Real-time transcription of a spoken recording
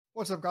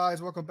What's up,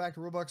 guys? Welcome back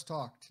to Roblox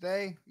Talk.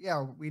 Today, yeah,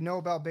 we know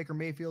about Baker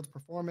Mayfield's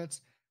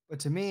performance,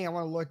 but to me, I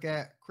want to look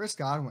at Chris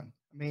Godwin.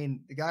 I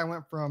mean, the guy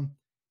went from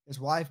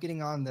his wife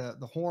getting on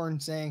the horn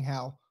saying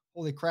how,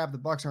 holy crap, the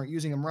Bucs aren't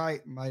using him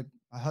right. My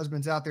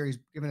husband's out there, he's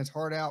giving his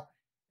heart out.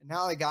 And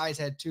now the guy's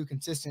had two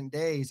consistent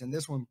days, and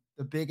this one,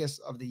 the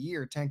biggest of the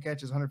year, 10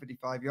 catches,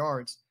 155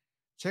 yards.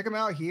 Check him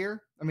out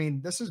here. I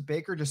mean, this is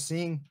Baker just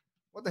seeing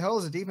what the hell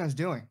is the defense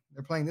doing?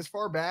 They're playing this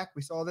far back.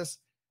 We saw this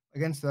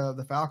against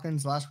the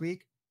Falcons last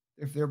week.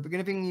 If they're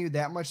giving you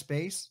that much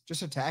space,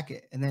 just attack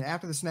it. And then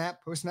after the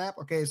snap, post snap,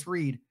 okay, it's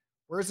read.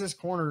 Where's this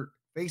corner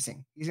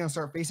facing? He's going to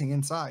start facing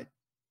inside.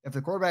 If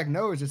the quarterback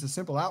knows it's a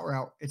simple out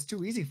route, it's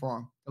too easy for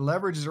him. The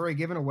leverage is already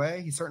given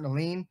away. He's starting to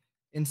lean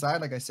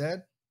inside, like I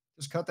said.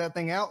 Just cut that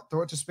thing out,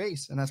 throw it to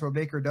space. And that's what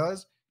Baker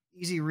does.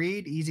 Easy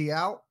read, easy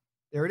out.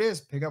 There it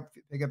is. Pick up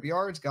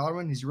yards.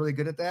 Godwin, he's really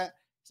good at that.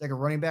 It's like a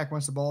running back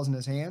once the ball's in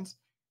his hands.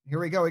 Here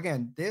we go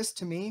again. This,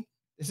 to me,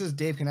 this is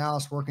Dave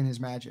Canales working his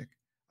magic.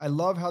 I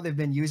love how they've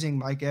been using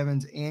Mike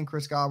Evans and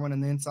Chris Godwin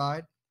on the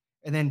inside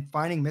and then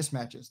finding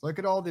mismatches. Look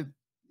at all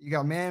you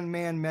got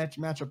man-man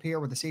match up here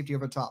with the safety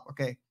over the top.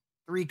 Okay,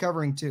 3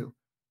 covering 2.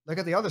 Look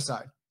at the other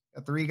side.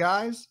 Got 3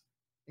 guys.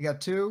 You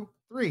got 2,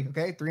 3.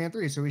 Okay, 3 and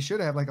 3. So we should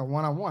have like a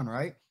one-on-one,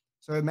 right?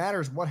 So it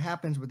matters what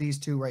happens with these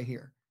 2 right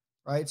here,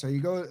 right? So you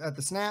go at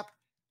the snap.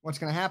 What's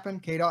going to happen?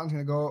 K. Dotton's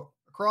going to go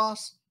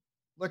across.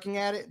 Looking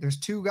at it, there's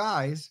 2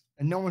 guys,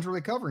 and no one's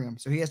really covering him.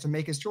 So he has to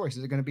make his choice.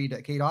 Is it going to be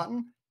K.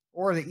 Dotton?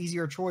 Or the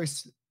easier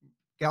choice,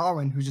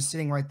 Godwin, who's just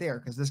sitting right there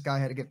because this guy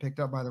had to get picked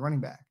up by the running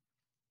back.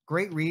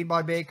 Great read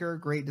by Baker,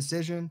 great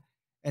decision,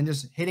 and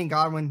just hitting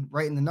Godwin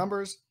right in the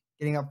numbers,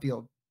 getting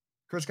upfield.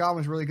 Chris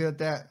Godwin's really good at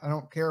that. I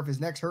don't care if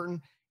his neck's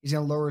hurting. He's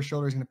going to lower his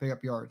shoulder. He's going to pick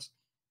up yards.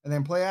 And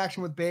then play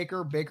action with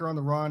Baker. Baker on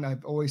the run.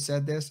 I've always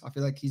said this. I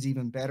feel like he's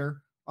even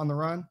better on the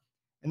run.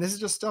 And this is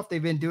just stuff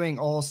they've been doing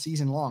all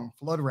season long.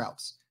 Flood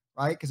routes,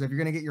 right? Because if you're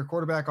going to get your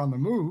quarterback on the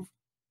move,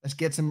 let's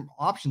get some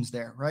options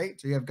there, right?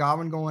 So you have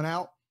Godwin going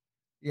out.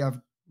 You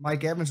have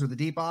Mike Evans with a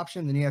deep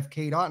option. Then you have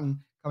K. Dotton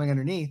coming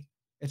underneath.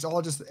 It's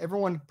all just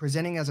everyone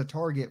presenting as a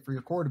target for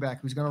your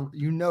quarterback who's going to,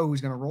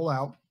 who's going to roll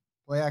out,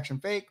 play action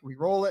fake,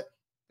 re-roll it.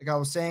 Like I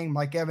was saying,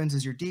 Mike Evans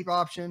is your deep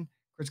option.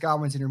 Chris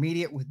Godwin's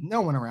intermediate with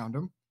no one around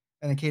him.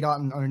 And then K.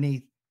 Dotton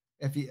underneath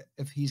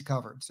if he's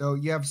covered. So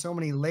you have so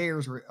many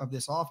layers of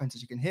this offense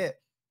that you can hit.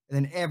 And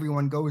then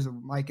everyone goes to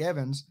Mike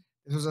Evans.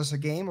 This was just a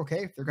game.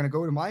 Okay, if they're going to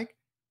go to Mike,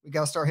 we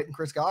got to start hitting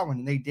Chris Godwin.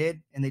 And they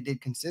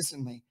did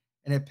consistently.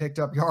 And it picked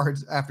up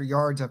yards after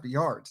yards after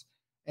yards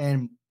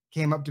and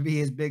came up to be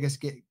his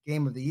biggest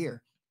game of the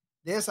year.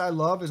 This I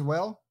love as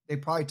well. They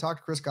probably talked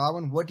to Chris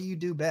Godwin. What do you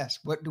do best?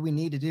 What do we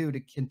need to do to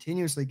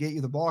continuously get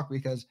you the ball?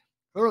 Because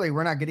clearly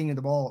we're not getting you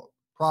the ball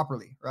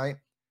properly, right?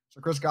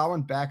 So Chris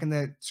Godwin back in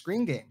the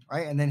screen game,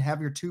 right? And then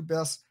have your 2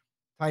 best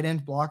tight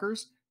end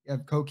blockers. You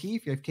have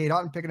Keith, you have K.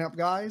 Dotton picking up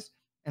guys.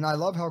 And I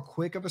love how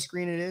quick of a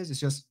screen it is. It's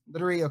just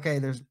literally, okay,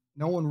 there's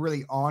no one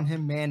really on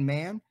him,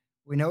 man.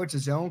 We know it's a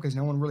zone because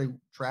no one really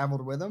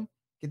traveled with him.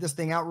 Get this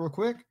thing out real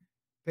quick.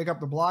 Pick up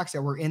the blocks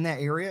that were in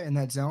that area, in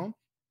that zone.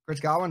 Chris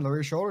Godwin, lower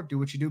your shoulder. Do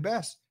what you do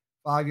best.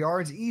 5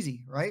 yards,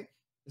 easy, right?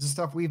 This is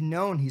stuff we've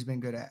known he's been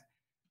good at.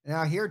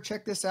 Now here,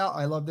 check this out.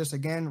 I love this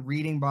again.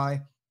 Reading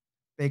by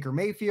Baker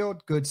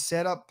Mayfield. Good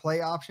setup,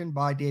 play option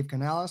by Dave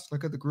Canales.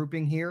 Look at the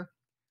grouping here.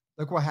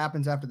 Look what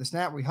happens after the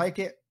snap. We hike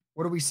it.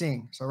 What are we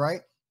seeing? So,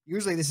 right?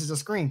 Usually this is a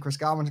screen. Chris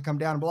Godwin to come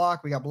down and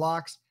block. We got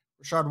blocks.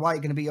 Rashad White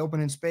going to be open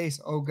in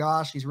space. Oh,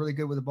 gosh, he's really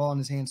good with the ball in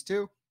his hands,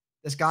 too.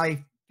 This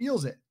guy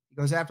feels it. He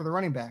goes after the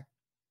running back.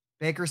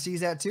 Baker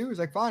sees that, too. He's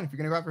like, fine, if you're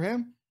going to go after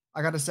him,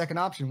 I got a second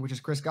option, which is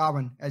Chris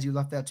Godwin, as you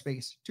left that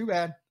space. Too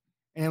bad.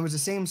 And it was the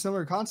same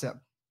similar concept.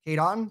 K.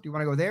 Dotton, do you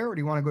want to go there or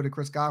do you want to go to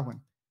Chris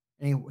Godwin?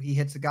 And he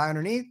hits the guy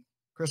underneath.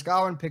 Chris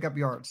Godwin, pick up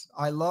yards.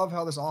 I love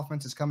how this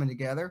offense is coming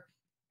together,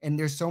 and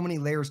there's so many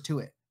layers to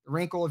it. The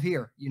wrinkle of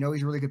here, he's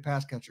a really good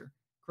pass catcher.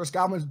 Chris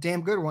Godwin's a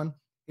damn good one.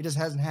 He just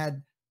hasn't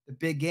had the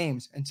big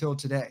games until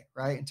today,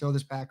 right? Until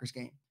this Packers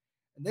game.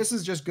 And this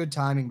is just good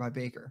timing by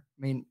Baker.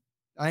 I mean,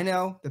 I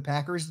know the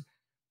Packers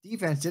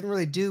defense didn't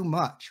really do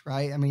much,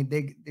 right? I mean,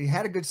 they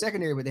had a good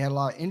secondary, but they had a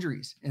lot of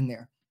injuries in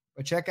there.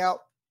 But check out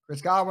Chris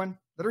Godwin,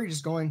 literally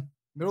just going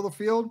middle of the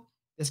field.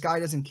 This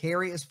guy doesn't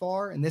carry as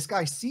far, and this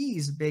guy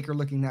sees Baker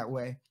looking that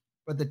way.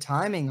 But the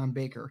timing on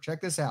Baker, check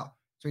this out.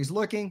 So he's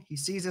looking, he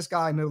sees this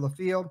guy middle of the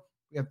field.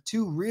 We have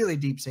 2 really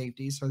deep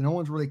safeties, so no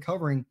one's really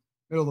covering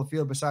middle of the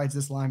field besides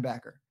this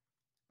linebacker.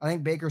 I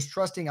think Baker's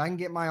trusting I can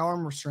get my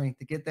arm strength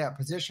to get that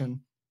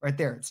position right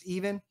there. It's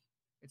even.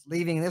 It's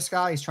leaving this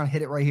guy. He's trying to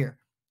hit it right here.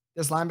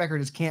 This linebacker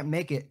just can't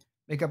make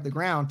up the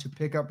ground to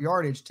pick up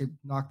yardage to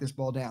knock this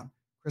ball down.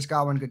 Chris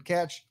Godwin, good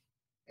catch.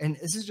 And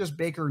this is just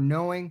Baker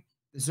knowing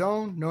the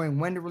zone, knowing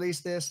when to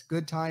release this,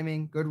 good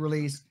timing, good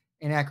release,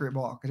 and accurate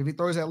ball. Because if he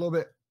throws that a little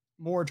bit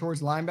more towards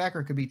the linebacker,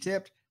 it could be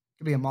tipped. It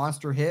could be a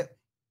monster hit.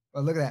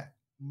 But look at that.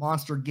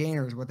 Monster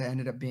gainer is what that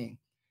ended up being.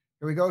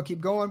 Here we go. Keep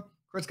going.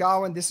 Chris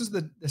Godwin, this is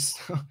the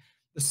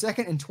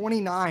 2nd and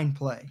 29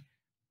 play.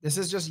 This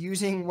is just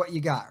using what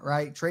you got,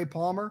 right? Trey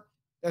Palmer,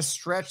 let's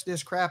stretch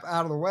this crap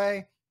out of the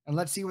way. and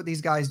let's see what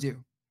these guys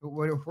do.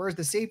 Where's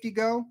the safety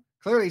go?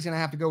 Clearly, he's going to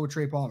have to go with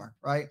Trey Palmer,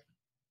 right?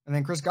 And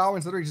then Chris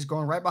Godwin's literally just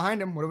going right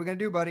behind him. What are we going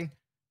to do, buddy?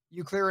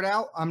 You clear it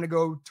out. I'm going to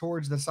go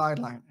towards the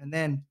sideline. And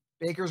then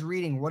Baker's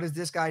reading. What is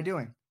this guy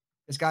doing?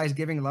 This guy is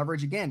giving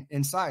leverage again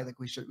inside, like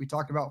we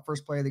talked about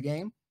first play of the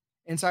game.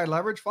 Inside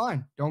leverage,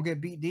 fine. Don't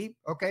get beat deep.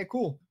 Okay,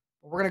 cool.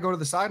 But we're going to go to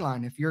the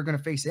sideline if you're going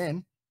to face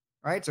in,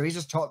 right? So he's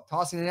just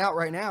tossing it out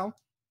right now.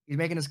 He's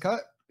making his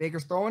cut.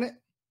 Baker's throwing it.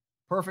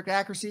 Perfect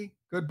accuracy.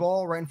 Good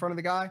ball right in front of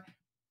the guy.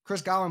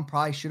 Chris Godwin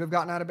probably should have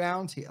gotten out of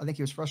bounds. I think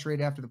he was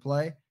frustrated after the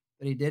play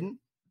that he didn't.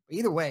 But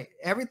either way,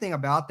 everything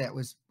about that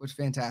was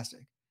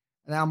fantastic.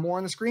 And now more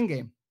on the screen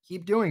game.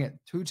 Keep doing it.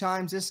 2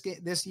 times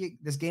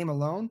this game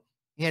alone.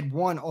 He had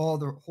won all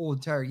the whole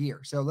entire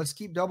year. So let's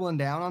keep doubling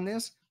down on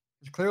this.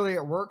 Clearly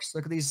it works.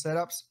 Look at these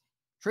setups.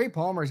 Trey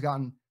Palmer has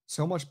gotten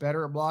so much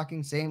better at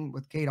blocking. Same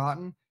with Cade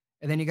Otton.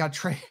 And then you got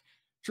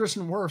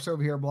Tristan Wirfs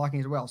over here blocking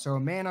as well. So a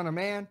man on a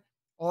man,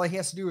 all he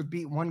has to do is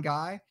beat one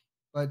guy.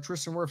 But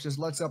Tristan Wirfs just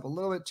lets up a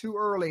little bit too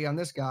early on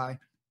this guy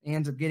and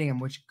ends up getting him,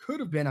 which could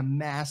have been a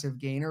massive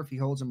gainer if he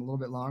holds him a little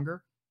bit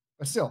longer.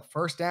 But still,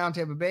 first down,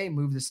 Tampa Bay,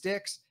 move the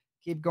sticks,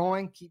 keep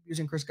going, keep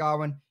using Chris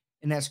Godwin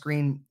in that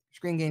screen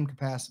game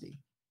capacity.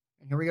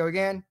 And here we go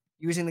again,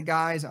 using the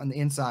guys on the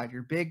inside.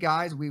 Your big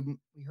guys, we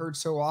heard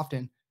so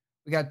often.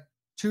 We got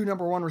 2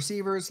 number 1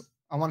 receivers.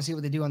 I want to see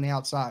what they do on the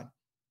outside.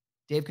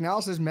 Dave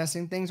Canales is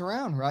messing things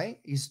around, right?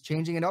 He's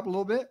changing it up a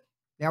little bit.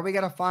 Now we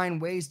got to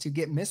find ways to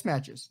get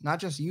mismatches, not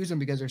just use them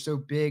because they're so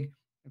big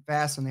and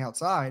fast on the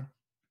outside.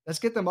 Let's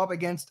get them up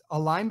against a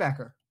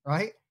linebacker,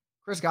 right?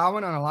 Chris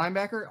Godwin on a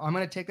linebacker, I'm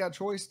going to take that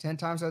choice 10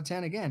 times out of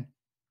 10 again.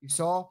 You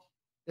saw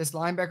this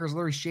linebacker is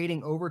literally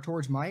shading over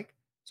towards Mike.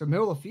 So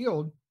middle of the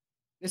field,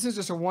 this is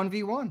just a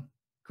 1v1.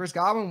 Chris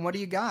Godwin, what do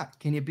you got?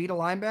 Can you beat a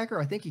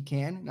linebacker? I think you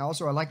can. And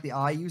also, I like the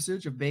eye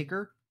usage of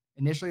Baker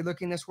initially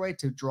looking this way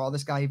to draw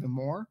this guy even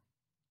more.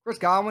 Chris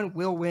Godwin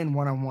will win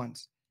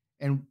one-on-ones.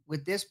 And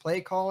with this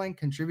play calling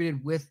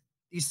contributed with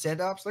these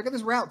setups, look at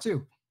this route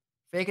too.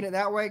 Faking it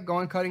that way,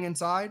 going cutting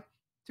inside.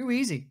 Too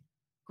easy.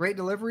 Great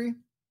delivery.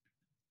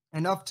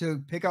 Enough to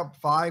pick up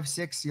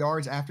 5-6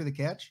 yards after the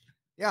catch.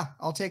 Yeah,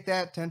 I'll take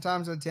that 10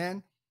 times out of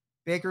 10.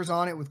 Baker's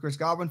on it with Chris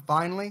Godwin.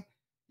 Finally,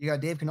 you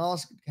got Dave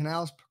Canales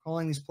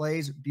calling these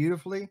plays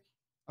beautifully.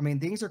 I mean,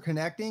 things are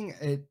connecting.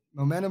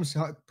 Momentum's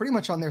pretty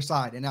much on their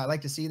side. And I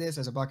like to see this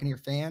as a Buccaneer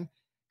fan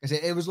because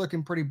it was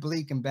looking pretty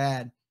bleak and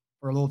bad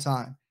for a little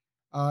time.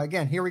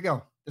 Again, here we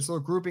go. This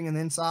little grouping in the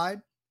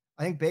inside.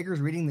 I think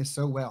Baker's reading this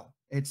so well.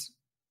 It's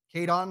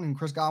Cade Otton and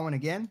Chris Godwin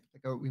again.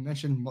 Like we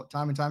mentioned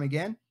time and time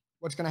again.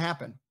 What's going to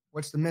happen?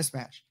 What's the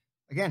mismatch?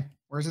 Again,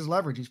 where's his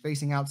leverage? He's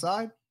facing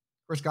outside.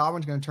 Chris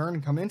Godwin's going to turn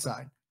and come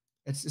inside.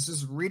 It's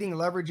just reading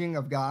leveraging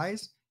of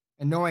guys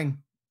and knowing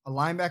a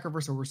linebacker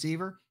versus a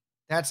receiver.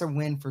 That's a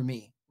win for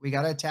me. We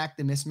got to attack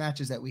the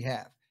mismatches that we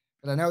have.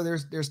 But I know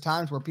there's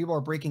times where people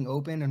are breaking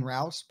open and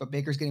routes, but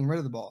Baker's getting rid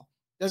of the ball.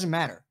 Doesn't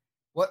matter.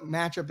 What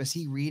matchup is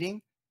he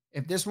reading?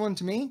 If this one,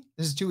 to me,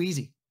 this is too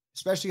easy,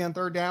 especially on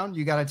third down.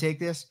 You got to take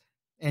this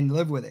and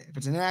live with it. If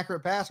it's an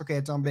inaccurate pass, okay,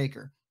 it's on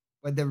Baker.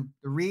 But the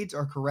reads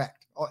are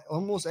correct.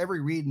 Almost every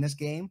read in this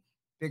game,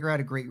 Baker had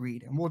a great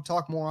read. And we'll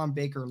talk more on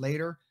Baker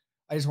later.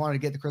 I just wanted to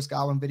get the Chris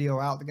Godwin video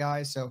out, the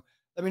guys. So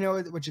let me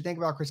know what you think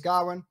about Chris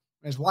Godwin.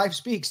 When his wife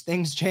speaks,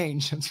 things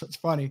change. That's what's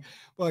funny.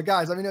 But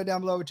guys, let me know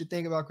down below what you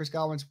think about Chris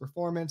Godwin's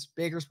performance,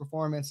 Baker's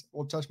performance.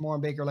 We'll touch more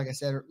on Baker, like I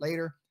said,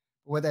 later.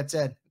 But with that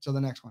said, until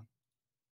the next one.